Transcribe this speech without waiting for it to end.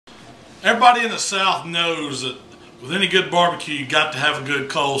Everybody in the South knows that with any good barbecue, you got to have a good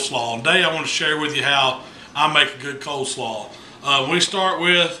coleslaw. And today I want to share with you how I make a good coleslaw. We start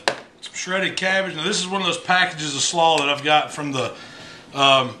with some shredded cabbage. Now this is one of those packages of slaw that I've got from the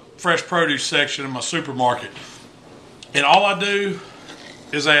fresh produce section in my supermarket. And all I do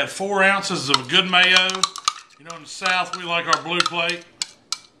is add 4 ounces of good mayo. You know, in the South we like our blue plate.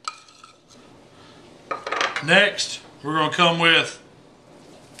 Next, we're going to come with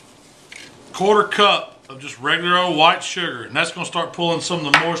 1/4 cup of just regular old white sugar, and that's going to start pulling some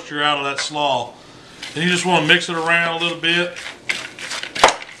of the moisture out of that slaw. Then you just want to mix it around a little bit.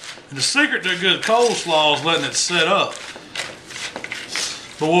 And the secret to a good coleslaw is letting it set up.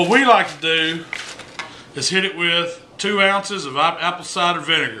 But what we like to do is hit it with 2 ounces of apple cider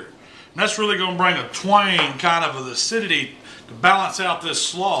vinegar. And that's really going to bring a twang, kind of acidity, to balance out this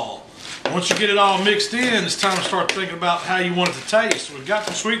slaw. Once you get it all mixed in, it's time to start thinking about how you want it to taste. So we've got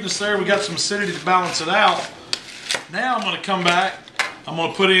some sweetness there, we've got some acidity to balance it out. Now I'm going to come back, I'm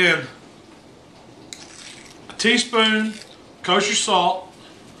going to put in a teaspoon kosher salt,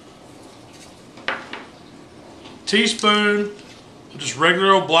 teaspoon of just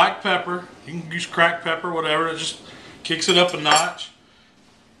regular old black pepper. You can use cracked pepper, whatever, it just kicks it up a notch.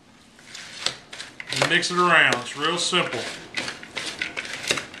 And mix it around, it's real simple.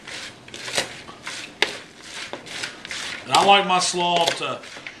 And I like my slaw to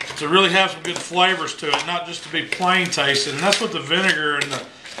really have some good flavors to it, not just to be plain tasting. And that's what the vinegar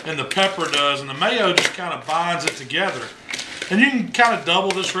and the pepper does. And the mayo just kind of binds it together. And you can kind of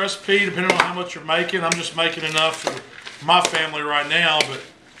double this recipe depending on how much you're making. I'm just making enough for my family right now, but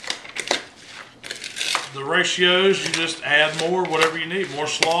the ratios, you just add more, whatever you need. More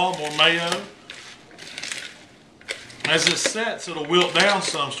slaw, more mayo. As this sets, it'll wilt down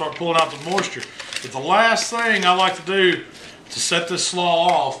some, start pulling out the moisture. But the last thing I like to do to set this slaw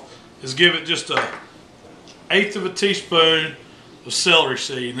off is give it just 1/8 of a teaspoon of celery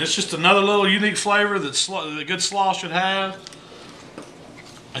seed. And it's just another little unique flavor that a good slaw should have.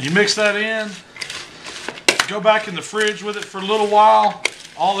 And you mix that in, go back in the fridge with it for a little while.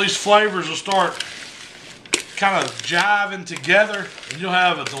 All these flavors will start kind of jiving together, and you'll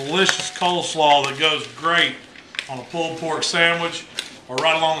have a delicious coleslaw that goes great on a pulled pork sandwich, or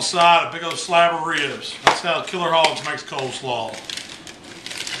right alongside a big old slab of ribs. That's how Killer Hogs makes coleslaw.